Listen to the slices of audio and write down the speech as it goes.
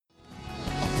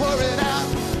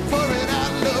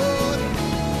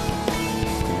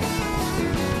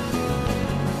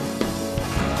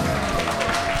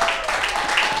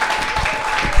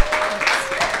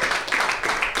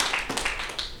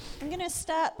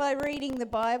start by reading the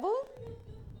Bible.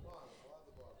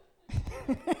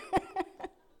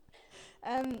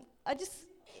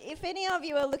 If any of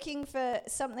you are looking for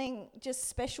something just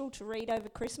special to read over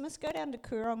Christmas, go down to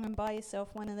Koorong and buy yourself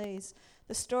one of these.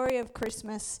 The Story of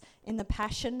Christmas in the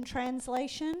Passion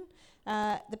Translation.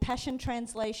 The Passion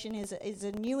Translation is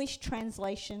a newish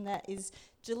translation that is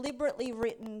deliberately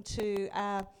written to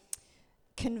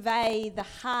convey the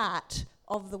heart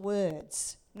of the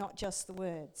words, not just the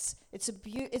words.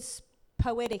 It's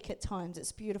poetic at times.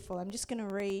 It's beautiful. I'm just going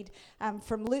to read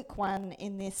from Luke 1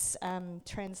 in this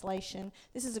translation.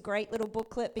 This is a great little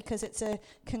booklet because it's a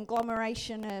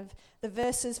conglomeration of the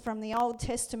verses from the Old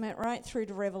Testament right through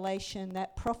to Revelation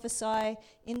that prophesy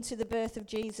into the birth of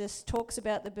Jesus, talks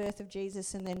about the birth of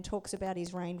Jesus, and then talks about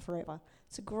his reign forever.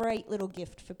 It's a great little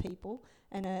gift for people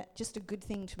and just a good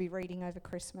thing to be reading over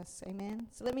Christmas. Amen?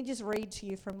 So let me just read to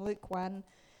you from Luke 1.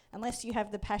 Unless you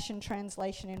have the Passion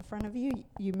Translation in front of you,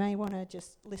 you may want to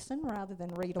just listen rather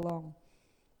than read along.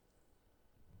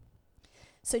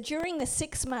 So during the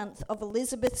 6th month of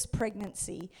Elizabeth's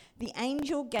pregnancy, the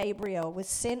angel Gabriel was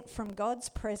sent from God's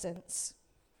presence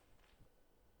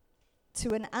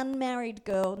to an unmarried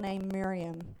girl named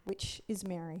Miriam, which is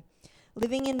Mary,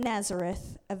 living in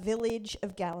Nazareth, a village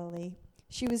of Galilee.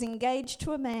 She was engaged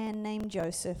to a man named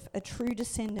Joseph, a true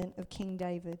descendant of King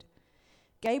David.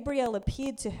 Gabriel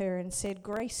appeared to her and said,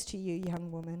 "Grace to you,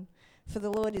 young woman, for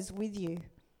the Lord is with you.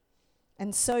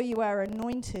 And so you are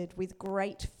anointed with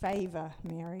great favor,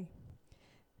 Miriam."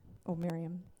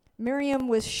 Miriam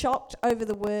was shocked over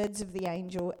the words of the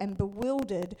angel and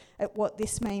bewildered at what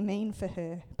this may mean for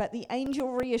her. But the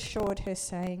angel reassured her,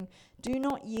 saying, "Do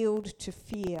not yield to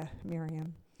fear,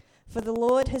 Miriam, for the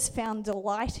Lord has found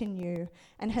delight in you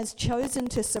and has chosen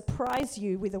to surprise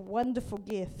you with a wonderful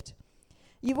gift.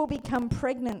 You will become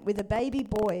pregnant with a baby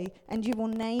boy, and you will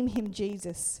name him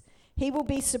Jesus. He will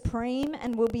be supreme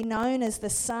and will be known as the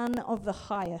Son of the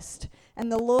Highest,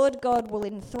 and the Lord God will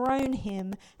enthrone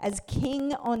him as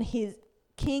king on his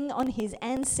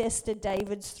ancestor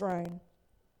David's throne.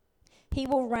 He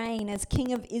will reign as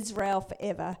King of Israel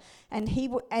forever, and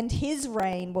his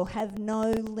reign will have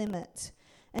no limit."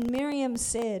 And Miriam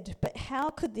said, "But how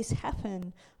could this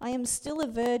happen? I am still a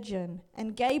virgin."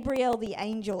 And Gabriel the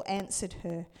angel answered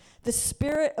her, "The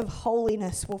Spirit of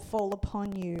holiness will fall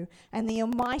upon you, and the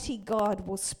Almighty God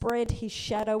will spread his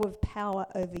shadow of power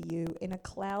over you in a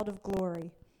cloud of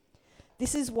glory.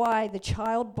 This is why the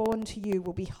child born to you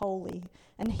will be holy,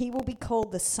 and he will be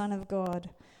called the Son of God.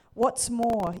 What's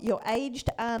more, your aged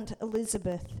aunt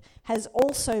Elizabeth has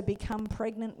also become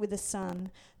pregnant with a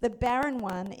son. The barren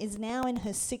one is now in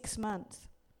her 6th month.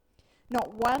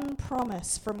 Not one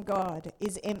promise from God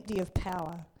is empty of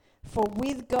power, for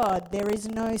with God there is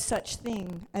no such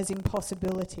thing as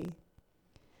impossibility."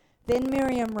 Then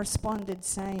Miriam responded,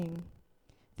 saying,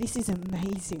 "This is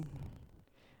amazing.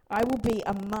 I will be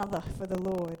a mother for the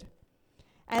Lord.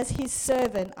 As his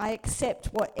servant, I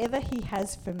accept whatever he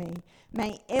has for me.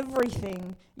 May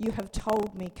everything you have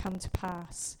told me come to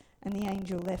pass." And the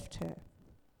angel left her.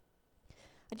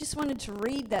 I just wanted to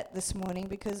read that this morning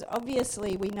because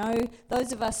obviously we know,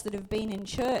 those of us that have been in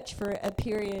church for a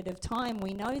period of time,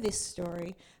 we know this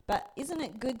story. But isn't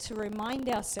it good to remind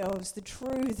ourselves the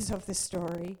truths of the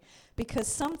story? Because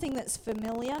something that's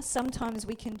familiar, sometimes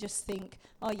we can just think,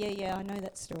 "Oh yeah, I know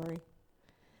that story."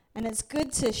 And it's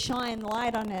good to shine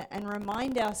light on it and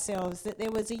remind ourselves that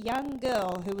there was a young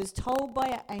girl who was told by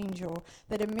an angel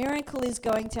that a miracle is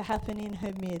going to happen in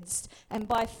her midst. And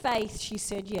by faith, she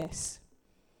said yes.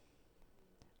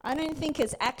 I don't think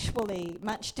it's actually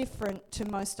much different to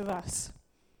most of us.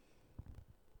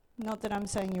 Not that I'm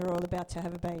saying you're all about to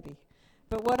have a baby.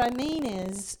 But what I mean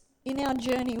is, in our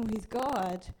journey with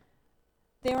God,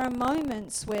 there are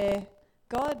moments where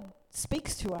God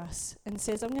speaks to us and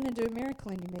says, "I'm going to do a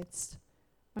miracle in your midst.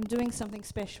 I'm doing something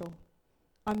special.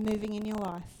 I'm moving in your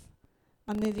life.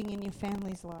 I'm moving in your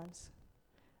family's lives.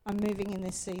 I'm moving in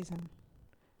this season.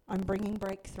 I'm bringing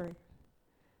breakthrough."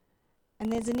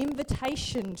 And there's an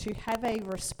invitation to have a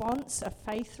response, a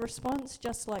faith response,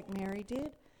 just like Mary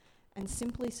did, and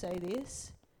simply say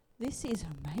this is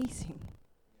amazing.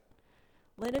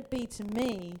 Let it be to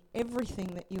me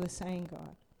everything that you are saying,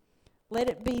 God. Let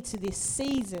it be to this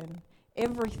season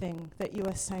everything that you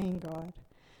are saying, God.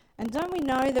 And don't we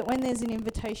know that when there's an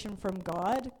invitation from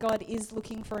God, God is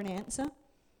looking for an answer?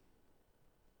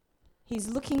 He's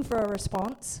looking for a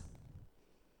response.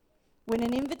 When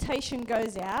an invitation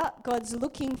goes out, God's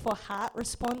looking for heart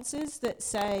responses that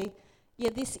say, "Yeah,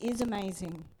 this is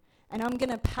amazing." And I'm going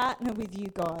to partner with you,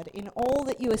 God, in all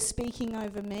that you are speaking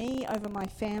over me, over my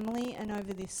family, and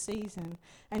over this season.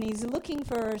 And he's looking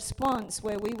for a response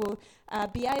where we will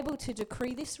be able to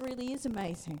decree this really is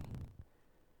amazing.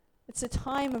 It's a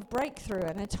time of breakthrough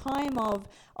and a time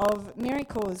of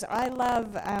miracles. I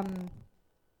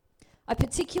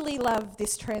particularly love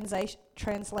this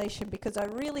translation because I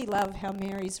really love how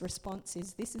Mary's response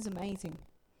is, this is amazing.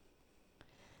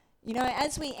 You know,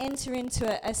 as we enter into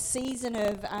a season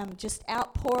of just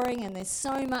outpouring, and there's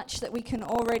so much that we can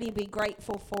already be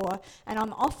grateful for, and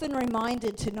I'm often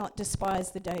reminded to not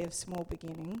despise the day of small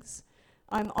beginnings.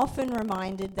 I'm often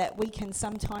reminded that we can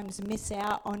sometimes miss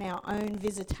out on our own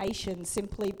visitation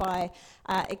simply by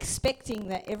expecting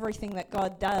that everything that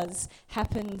God does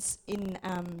happens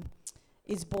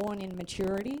is born in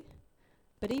maturity.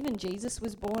 But even Jesus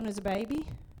was born as a baby.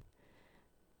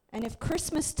 And if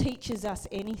Christmas teaches us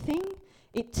anything,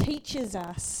 it teaches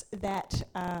us that,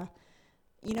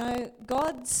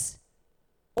 God's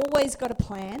always got a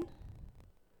plan.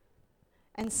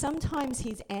 And sometimes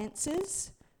his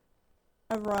answers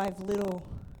arrive little.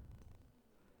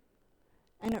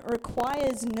 And it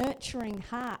requires nurturing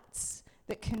hearts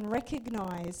that can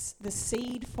recognize the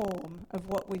seed form of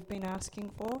what we've been asking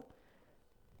for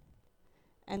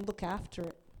and look after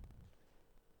it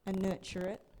and nurture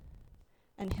it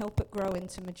and help it grow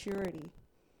into maturity.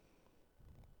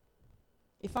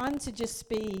 If I'm to just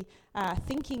be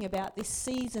thinking about this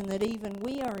season that even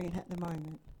we are in at the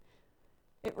moment,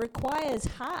 it requires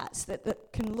hearts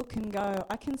that can look and go,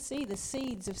 I can see the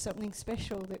seeds of something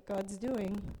special that God's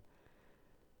doing.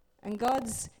 And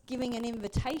God's giving an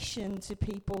invitation to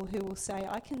people who will say,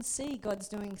 I can see God's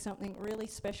doing something really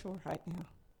special right now.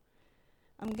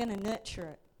 I'm going to nurture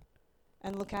it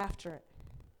and look after it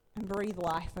and breathe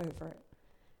life over it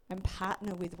and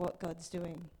partner with what God's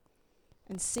doing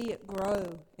and see it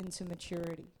grow into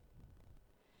maturity.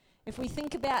 If we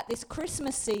think about this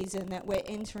Christmas season that we're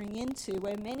entering into,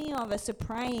 where many of us are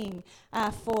praying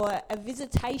for a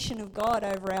visitation of God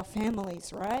over our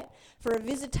families, right? For a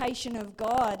visitation of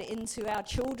God into our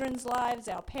children's lives,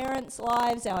 our parents'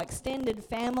 lives, our extended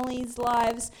families'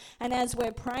 lives. And as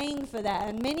we're praying for that,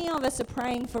 and many of us are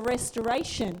praying for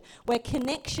restoration, where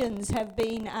connections have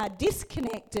been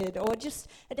disconnected, or just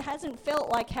it hasn't felt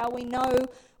like how we know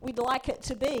we'd like it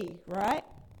to be, right?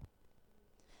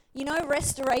 You know,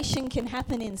 restoration can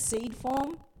happen in seed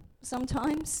form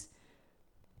sometimes.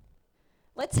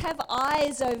 Let's have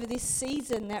eyes over this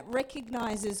season that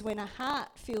recognizes when a heart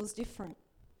feels different,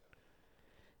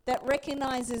 that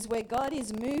recognizes where God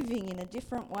is moving in a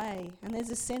different way, and there's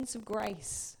a sense of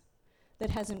grace that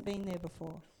hasn't been there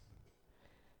before.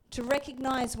 To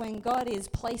recognize when God is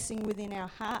placing within our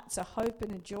hearts a hope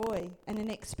and a joy and an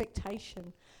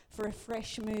expectation for a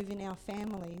fresh move in our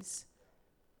families.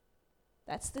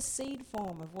 That's the seed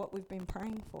form of what we've been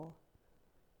praying for.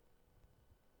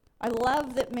 I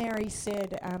love that Mary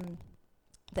said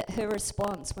that her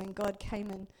response when God came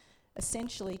and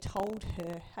essentially told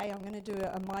her, hey, I'm going to do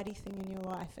a mighty thing in your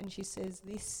life. And she says,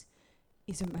 this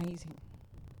is amazing.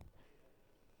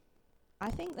 I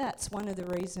think that's one of the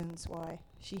reasons why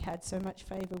she had so much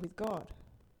favor with God.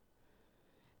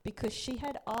 Because she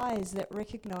had eyes that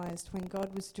recognized when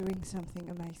God was doing something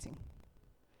amazing.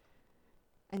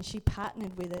 And she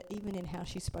partnered with it even in how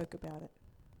she spoke about it.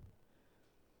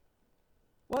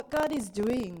 What God is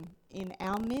doing in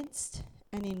our midst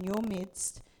and in your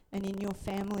midst and in your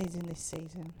families in this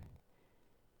season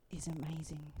is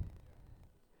amazing.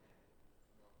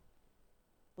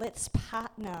 Let's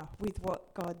partner with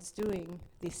what God's doing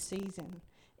this season,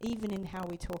 even in how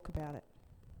we talk about it.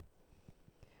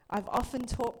 I've often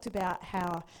talked about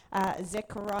how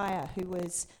Zechariah, who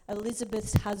was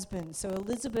Elizabeth's husband, so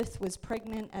Elizabeth was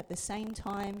pregnant at the same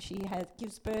time. She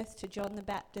gives birth to John the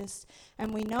Baptist.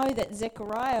 And we know that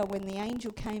Zechariah, when the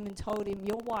angel came and told him,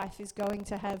 your wife is going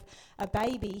to have a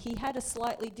baby, he had a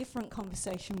slightly different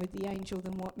conversation with the angel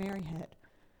than what Mary had.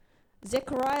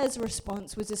 Zechariah's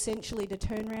response was essentially to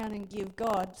turn around and give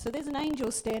God. So there's an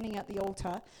angel standing at the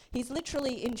altar. He's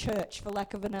literally in church, for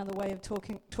lack of another way of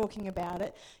talking about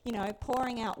it, you know,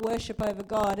 pouring out worship over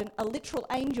God. And a literal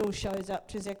angel shows up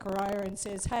to Zechariah and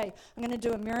says, hey, I'm going to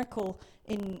do a miracle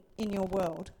in your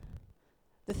world.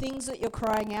 The things that you're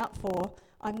crying out for,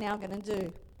 I'm now going to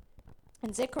do.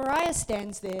 And Zechariah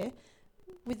stands there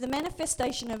with the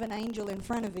manifestation of an angel in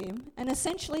front of him and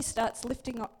essentially starts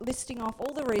listing off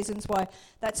all the reasons why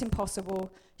that's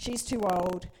impossible. She's too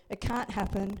old. It can't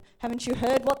happen. Haven't you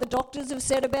heard what the doctors have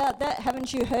said about that?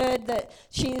 Haven't you heard that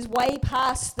she is way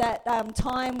past that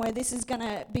time where this is going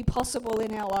to be possible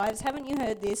in our lives? Haven't you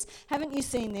heard this? Haven't you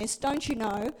seen this? Don't you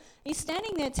know? He's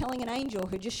standing there telling an angel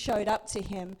who just showed up to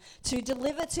him to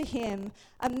deliver to him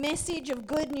a message of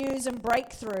good news and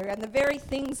breakthrough and the very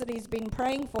things that he's been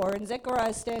praying for. And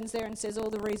Zechariah stands there and says all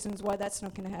the reasons why that's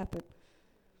not going to happen.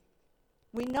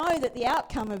 We know that the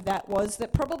outcome of that was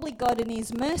that probably God in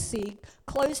his mercy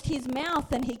closed his mouth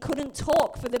and he couldn't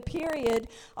talk for the period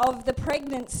of the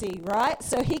pregnancy, right?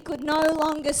 So he could no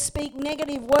longer speak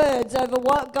negative words over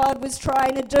what God was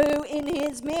trying to do in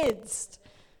his midst.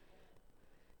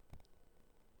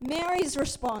 Mary's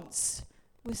response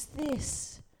was,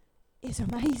 "This is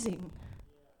amazing."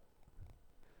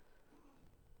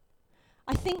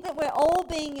 I think that we're all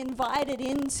being invited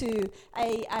into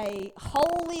a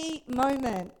holy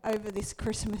moment over this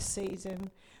Christmas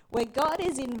season where God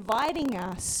is inviting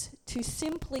us to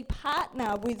simply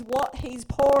partner with what he's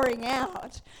pouring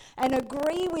out and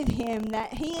agree with him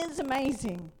that he is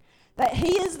amazing, that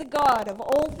he is the God of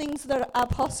all things that are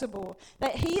possible,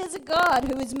 that he is a God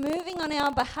who is moving on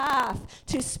our behalf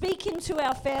to speak into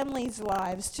our families'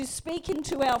 lives, to speak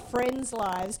into our friends'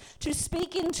 lives, to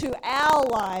speak into our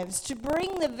lives, to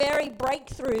bring the very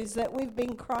breakthroughs that we've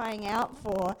been crying out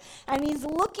for. And he's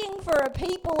looking for a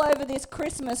people over this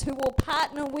Christmas who will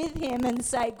partner with him and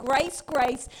say, "Grace,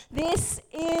 grace, this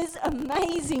is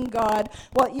amazing, God,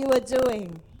 what you are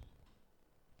doing."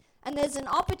 And there's an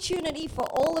opportunity for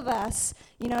all of us,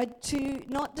 to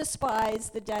not despise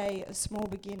the day of small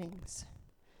beginnings.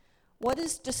 What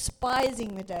does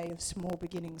despising the day of small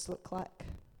beginnings look like?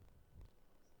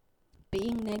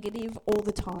 Being negative all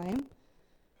the time,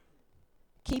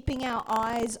 keeping our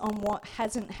eyes on what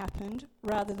hasn't happened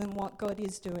rather than what God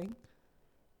is doing,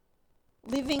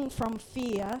 living from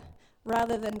fear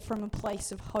rather than from a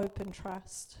place of hope and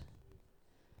trust.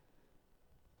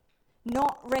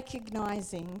 Not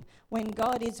recognizing when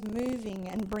God is moving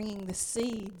and bringing the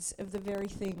seeds of the very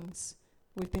things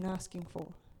we've been asking for.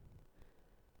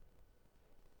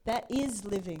 That is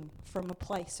living from a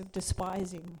place of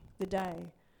despising the day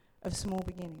of small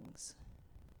beginnings.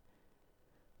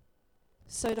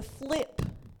 So to flip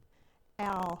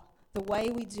the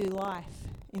way we do life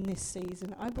in this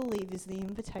season, I believe, is the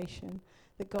invitation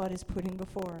that God is putting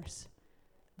before us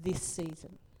this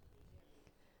season.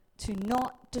 To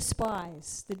not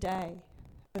despise the day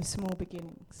of small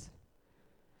beginnings.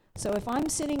 So if I'm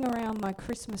sitting around my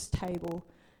Christmas table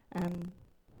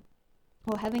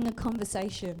or having a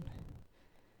conversation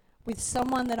with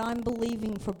someone that I'm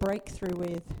believing for breakthrough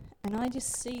with, and I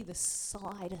just see the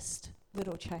slightest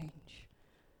little change,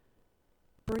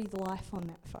 breathe life on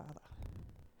that, Father.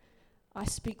 I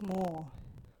speak more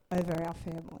over our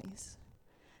families.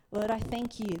 Lord, I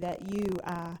thank you that you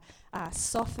are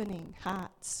softening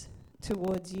hearts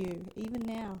towards you, even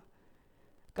now.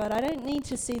 God, I don't need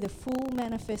to see the full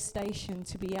manifestation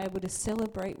to be able to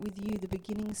celebrate with you the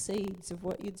beginning seeds of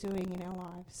what you're doing in our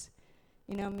lives,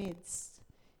 in our midst,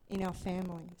 in our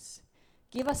families.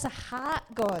 Give us a heart,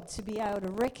 God, to be able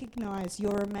to recognize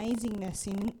your amazingness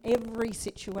in every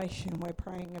situation we're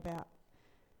praying about.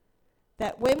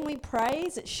 That when we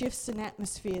praise, it shifts an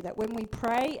atmosphere. That when we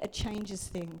pray, it changes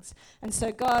things. And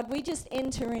so, God, we just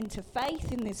enter into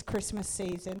faith in this Christmas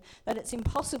season that it's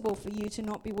impossible for you to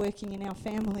not be working in our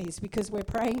families because we're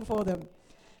praying for them,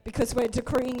 because we're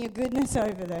decreeing your goodness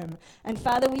over them. And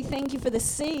Father, we thank you for the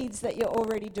seeds that you're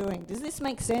already doing. Does this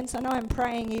make sense? I know I'm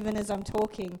praying even as I'm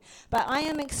talking, but I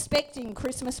am expecting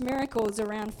Christmas miracles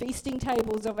around feasting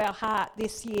tables of our heart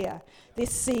this year,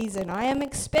 this season. I am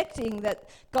expecting that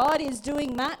God is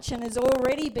doing much and has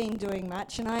already been doing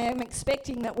much, and I am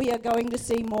expecting that we are going to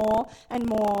see more and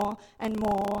more and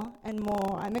more and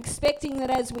more. I'm expecting that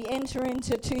as we enter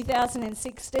into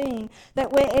 2016,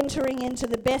 that we're entering into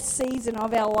the best season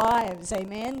of our lives,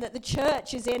 amen? That the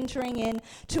church is entering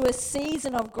into a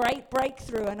season of great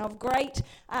breakthrough and of great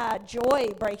joy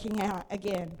breaking out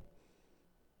again.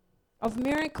 Of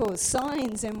miracles,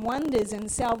 signs and wonders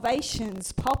and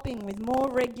salvations popping with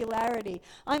more regularity.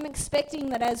 I'm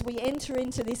expecting that as we enter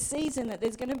into this season that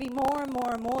there's going to be more and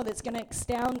more and more that's going to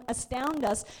astound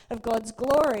us of God's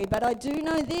glory. But I do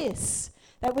know this,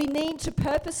 that we need to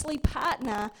purposely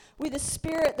partner with a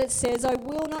spirit that says, I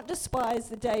will not despise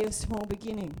the day of small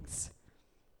beginnings.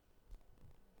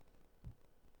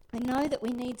 I know that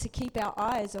we need to keep our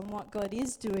eyes on what God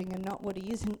is doing and not what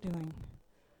he isn't doing.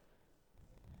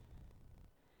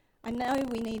 I know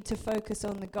we need to focus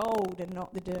on the gold and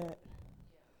not the dirt.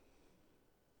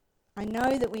 I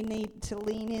know that we need to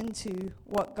lean into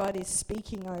what God is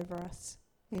speaking over us.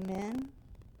 Amen.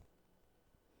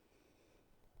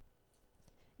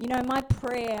 You know, my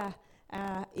prayer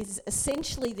is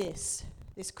essentially this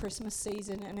Christmas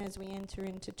season and as we enter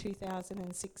into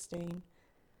 2016,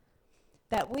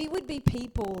 that we would be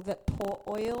people that pour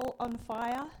oil on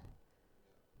fire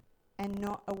and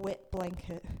not a wet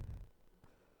blanket.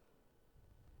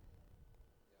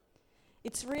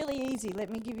 It's really easy.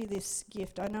 Let me give you this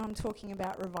gift. I know I'm talking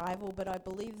about revival, but I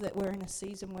believe that we're in a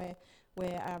season where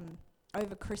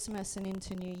over Christmas and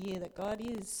into New Year, that God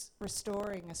is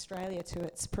restoring Australia to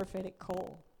its prophetic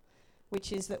call,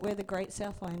 which is that we're the great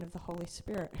Southland of the Holy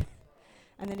Spirit.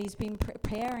 And that he's been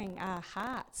preparing our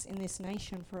hearts in this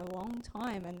nation for a long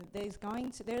time. And there's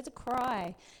a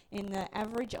cry in the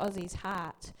average Aussie's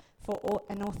heart for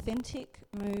an authentic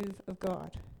move of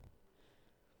God.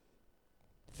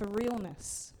 For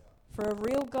realness. For a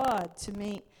real God to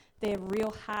meet their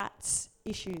real heart's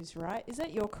issues, right? Is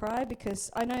that your cry?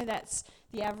 Because I know that's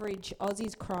the average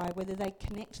Aussie's cry, whether they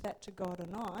connect that to God or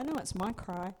not. I know it's my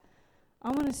cry.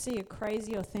 I want to see a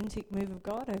crazy, authentic move of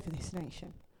God over this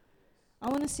nation. I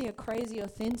want to see a crazy,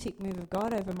 authentic move of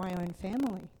God over my own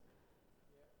family.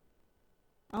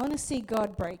 I want to see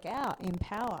God break out in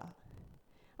power.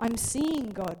 I'm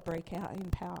seeing God break out in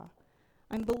power.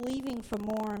 I'm believing for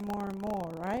more and more and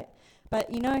more, right?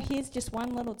 But, you know, here's just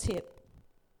one little tip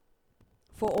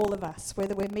for all of us,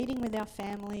 whether we're meeting with our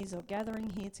families or gathering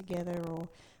here together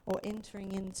or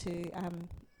entering into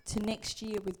to next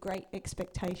year with great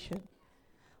expectation.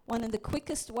 One of the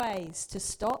quickest ways to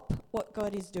stop what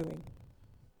God is doing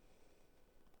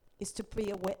is to be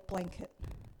a wet blanket.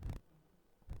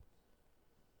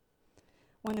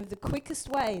 One of the quickest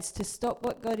ways to stop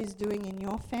what God is doing in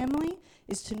your family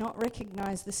is to not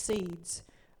recognize the seeds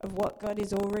of what God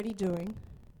is already doing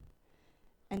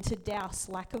and to douse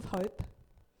lack of hope,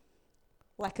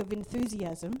 lack of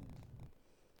enthusiasm,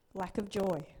 lack of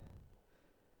joy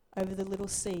over the little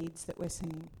seeds that we're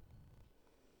seeing.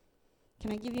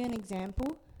 Can I give you an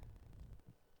example?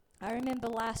 I remember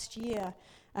last year,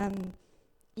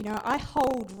 I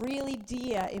hold really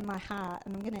dear in my heart,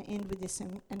 and I'm going to end with this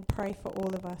and pray for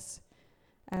all of us.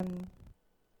 I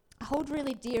hold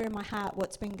really dear in my heart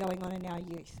what's been going on in our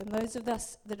youth. And those of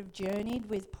us that have journeyed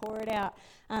with Pour It Out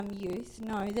youth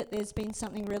know that there's been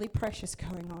something really precious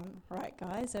going on, right,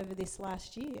 guys, over this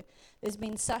last year. There's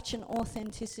been such an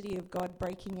authenticity of God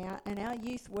breaking out, and our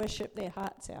youth worship their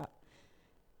hearts out.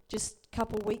 Just a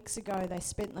couple of weeks ago, they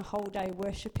spent the whole day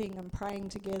worshipping and praying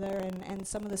together, and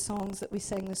some of the songs that we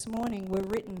sang this morning were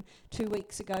written 2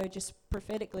 weeks ago just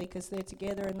prophetically because they're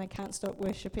together and they can't stop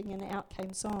worshipping, and out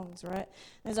came songs, right?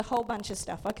 There's a whole bunch of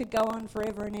stuff. I could go on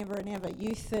forever and ever and ever.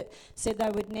 Youth that said they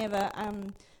would never,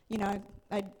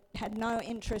 they had no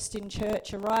interest in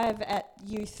church, arrive at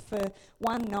youth for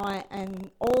one night,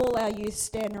 and all our youth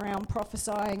stand around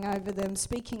prophesying over them,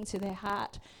 speaking to their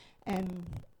heart, and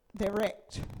they're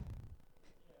wrecked.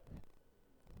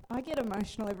 I get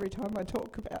emotional every time I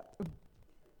talk about them.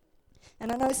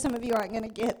 And I know some of you aren't going to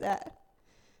get that,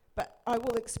 but I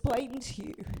will explain to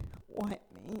you what it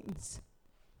means.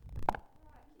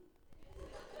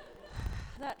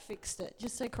 That fixed it.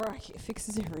 Just say crikey, it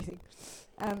fixes everything.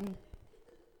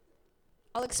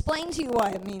 I'll explain to you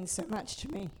why it means so much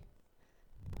to me.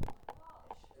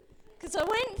 Because I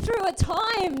went through a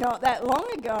time not that long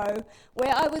ago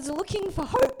where I was looking for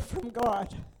hope from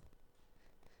God.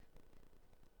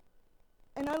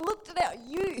 And I looked at our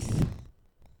youth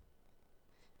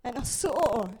and I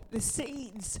saw the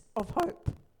seeds of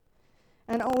hope.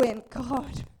 And I went,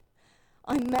 God,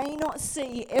 I may not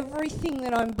see everything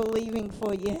that I'm believing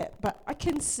for yet, but I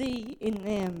can see in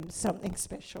them something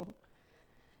special.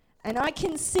 And I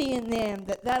can see in them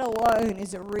that alone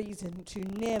is a reason to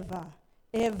never,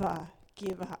 ever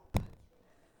give up.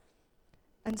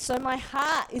 And so my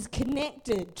heart is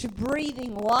connected to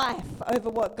breathing life over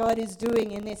what God is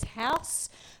doing in this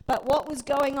house. But what was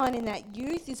going on in that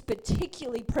youth is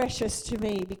particularly precious to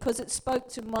me because it spoke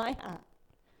to my heart.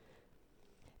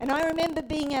 And I remember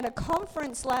being at a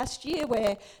conference last year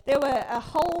where there were a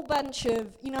whole bunch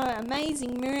of,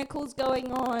 amazing miracles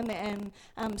going on and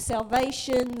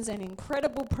salvations and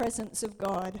incredible presence of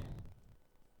God.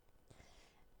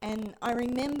 And I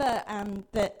remember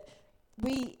that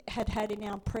we had in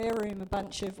our prayer room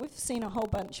we've seen a whole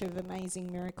bunch of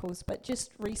amazing miracles, but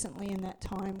just recently in that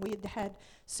time we had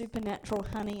supernatural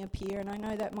honey appear, and I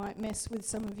know that might mess with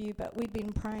some of you, but we'd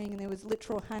been praying and there was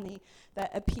literal honey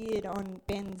that appeared on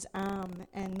Ben's arm,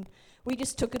 and we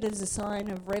just took it as a sign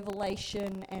of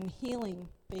revelation and healing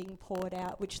being poured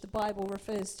out, which the Bible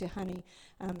refers to honey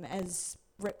as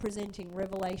representing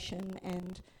revelation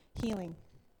and healing.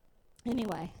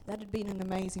 Anyway, that had been an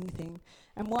amazing thing.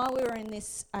 And while we were in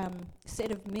this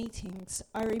set of meetings,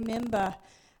 I remember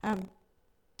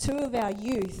 2 of our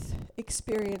youth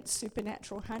experienced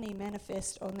supernatural honey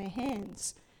manifest on their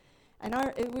hands. And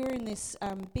we were in this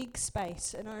big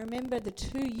space, and I remember the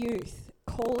 2 youth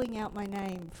calling out my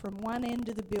name from one end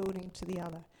of the building to the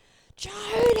other.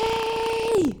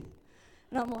 Jody!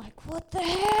 And I'm like, what the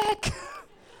heck?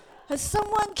 Has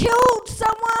someone killed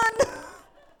someone?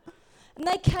 And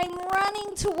they came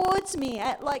running towards me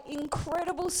at like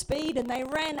incredible speed, and they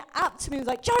ran up to me and was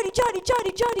like, Jody, Jody,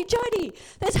 Jody, Jody, Jody,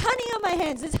 there's honey on my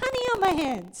hands, there's honey on my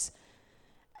hands.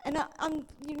 And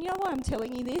you know why I'm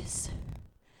telling you this?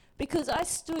 Because I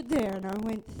stood there and I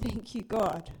went, thank you,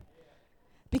 God.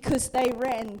 Because they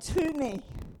ran to me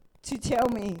to tell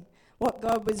me what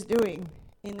God was doing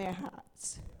in their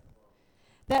hearts.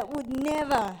 That would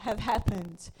never have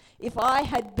happened if I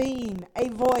had been a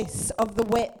voice of the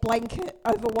wet blanket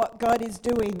over what God is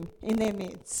doing in their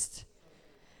midst.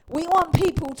 We want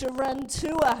people to run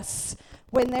to us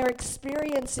when they're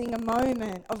experiencing a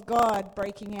moment of God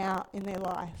breaking out in their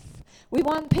life. We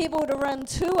want people to run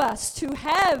to us to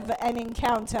have an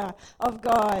encounter of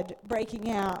God breaking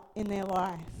out in their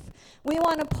life. We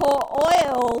want to pour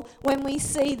oil when we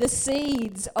see the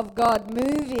seeds of God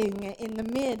moving in the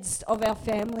midst of our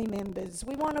family members.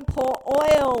 We want to pour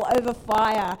oil over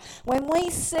fire when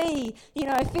we see,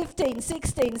 15,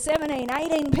 16, 17,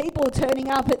 18 people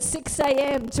turning up at 6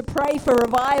 a.m. to pray for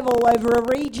revival over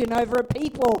a region, over a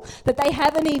people that they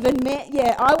haven't even met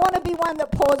yet. I want to be one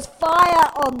that pours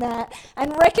fire on that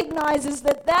and recognizes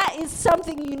that that is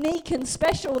something unique and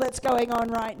special that's going on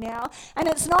right now. And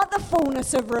it's not the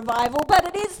fullness of revival, but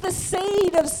it is the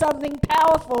seed of something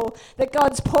powerful that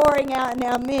God's pouring out in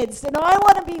our midst. And I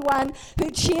want to be one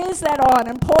who cheers that on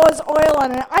and pours oil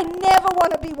on it. I never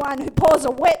want to be one who pours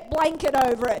a wet blanket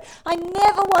over it. I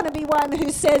never want to be one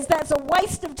who says that's a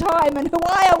waste of time and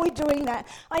why are we doing that?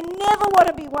 I never want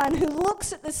to be one who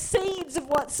looks at the seeds of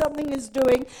what something is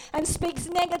doing and speaks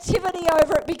negativity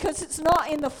over it because it's not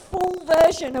in the full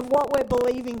version of what we're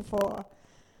believing for.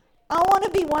 I want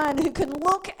to be one who can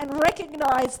look and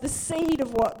recognize the seed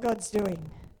of what God's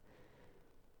doing.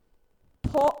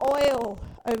 Pour oil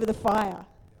over the fire.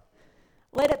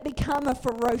 Let it become a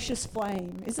ferocious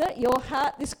flame. Is that your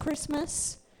heart this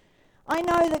Christmas? I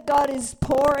know that God is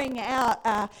pouring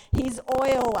out his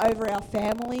oil over our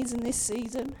families in this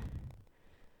season.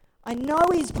 I know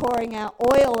he's pouring out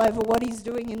oil over what he's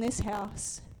doing in this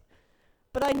house.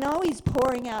 But I know he's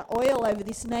pouring out oil over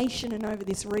this nation and over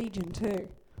this region too.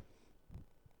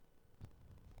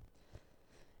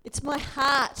 It's my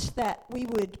heart that we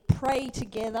would pray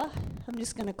together. I'm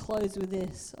just going to close with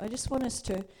this. I just want us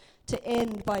to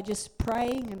end by just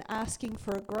praying and asking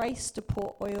for a grace to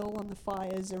pour oil on the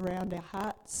fires around our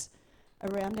hearts,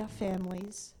 around our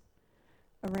families,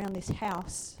 around this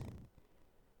house,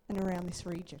 and around this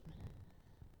region.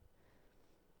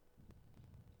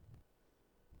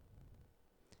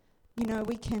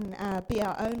 We can be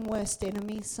our own worst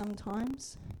enemies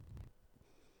sometimes,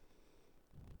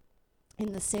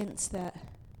 in the sense that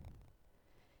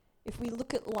if we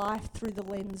look at life through the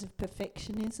lens of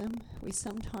perfectionism, we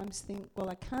sometimes think, well,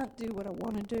 I can't do what I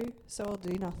want to do, so I'll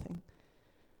do nothing.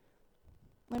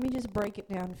 Let me just break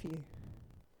it down for you.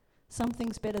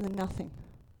 Something's better than nothing.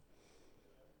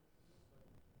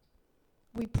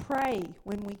 We pray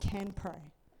when we can pray.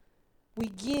 We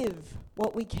give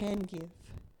what we can give.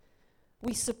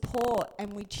 We support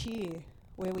and we cheer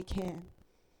where we can.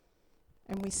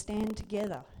 And we stand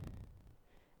together.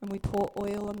 And we pour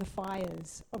oil on the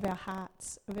fires of our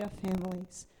hearts, of our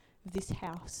families, of this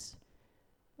house,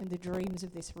 and the dreams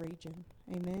of this region.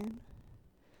 Amen?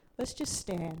 Let's just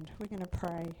stand. We're going to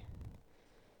pray.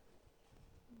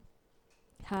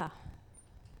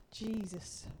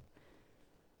 Jesus.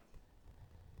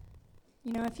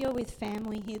 If you're with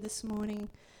family here this morning,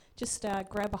 just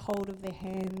grab a hold of their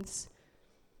hands.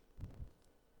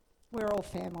 We're all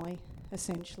family,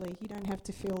 essentially. You don't have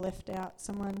to feel left out.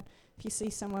 If you see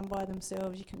someone by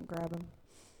themselves, you can grab them.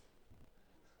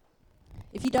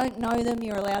 If you don't know them,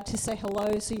 you're allowed to say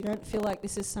hello so you don't feel like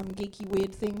this is some geeky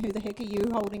weird thing. Who the heck are you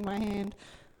holding my hand?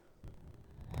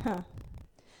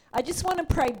 I just want to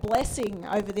pray blessing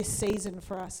over this season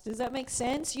for us. Does that make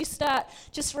sense?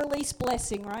 Just release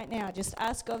blessing right now. Just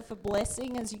ask God for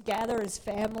blessing as you gather as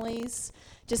families.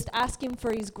 Just ask him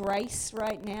for his grace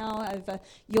right now over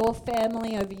your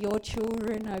family, over your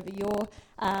children, over your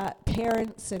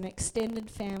parents and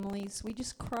extended families. We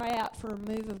just cry out for a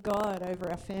move of God over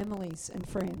our families and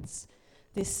friends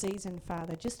this season,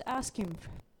 Father. Just ask him.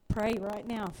 Pray right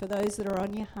now for those that are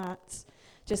on your hearts.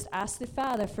 just ask the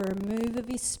Father for a move of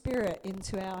His Spirit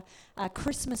into our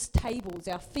Christmas tables,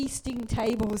 our feasting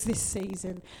tables this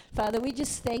season. Father, we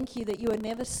just thank you that you are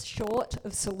never short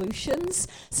of solutions.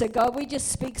 So God, we just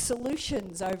speak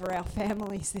solutions over our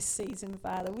families this season,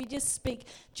 Father. We just speak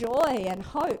joy and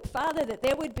hope. Father, that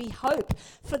there would be hope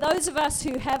for those of us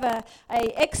who have a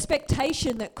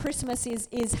expectation that Christmas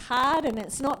is hard and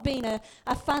it's not been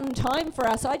a fun time for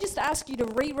us. I just ask you to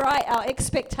rewrite our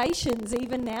expectations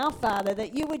even now, Father,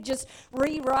 that you would just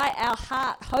rewrite our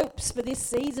heart hopes for this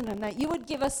season, and that you would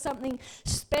give us something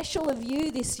special of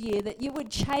you this year, that you would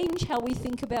change how we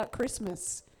think about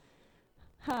Christmas.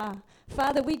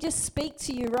 Father, we just speak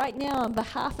to you right now on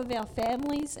behalf of our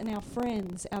families and our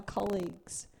friends, our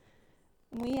colleagues.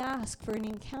 And we ask for an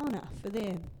encounter for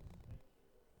them.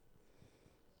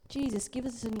 Jesus, give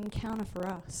us an encounter for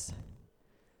us.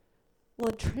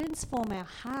 Lord, transform our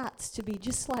hearts to be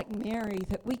just like Mary,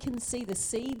 that we can see the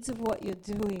seeds of what you're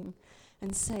doing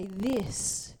and say,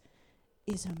 this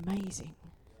is amazing.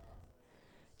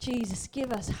 Jesus,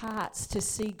 give us hearts to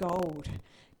see gold.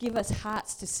 Give us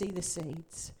hearts to see the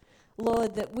seeds.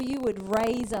 Lord, that you would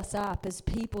raise us up as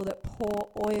people that pour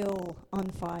oil on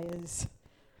fires.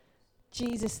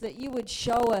 Jesus, that you would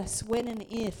show us when and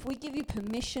if. We give you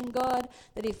permission, God,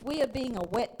 that if we are being a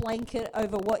wet blanket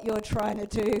over what you're trying to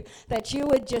do, that you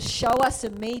would just show us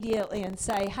immediately and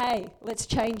say, hey, let's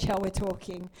change how we're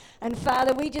talking. And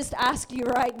Father, we just ask you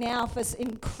right now for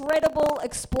incredible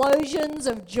explosions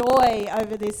of joy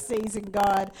over this season,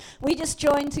 God. We just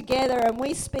join together and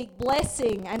we speak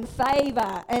blessing and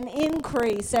favor and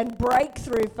increase and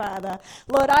breakthrough, Father.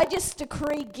 Lord, I just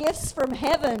decree gifts from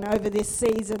heaven over this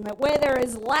season, that where there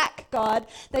is lack, God,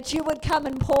 that you would come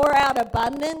and pour out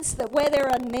abundance, that where there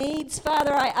are needs,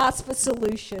 Father, I ask for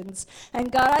solutions.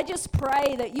 And God, I just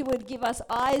pray that you would give us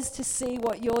eyes to see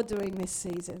what you're doing this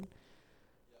season.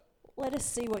 Let us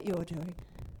see what you're doing.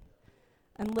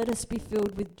 And let us be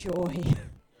filled with joy.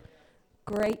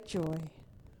 Great joy.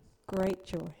 Great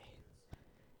joy.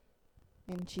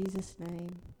 In Jesus'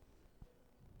 name,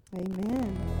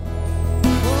 amen.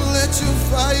 Don't let your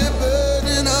fire burn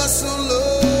in us, oh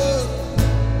Lord.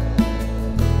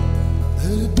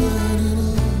 Let it burn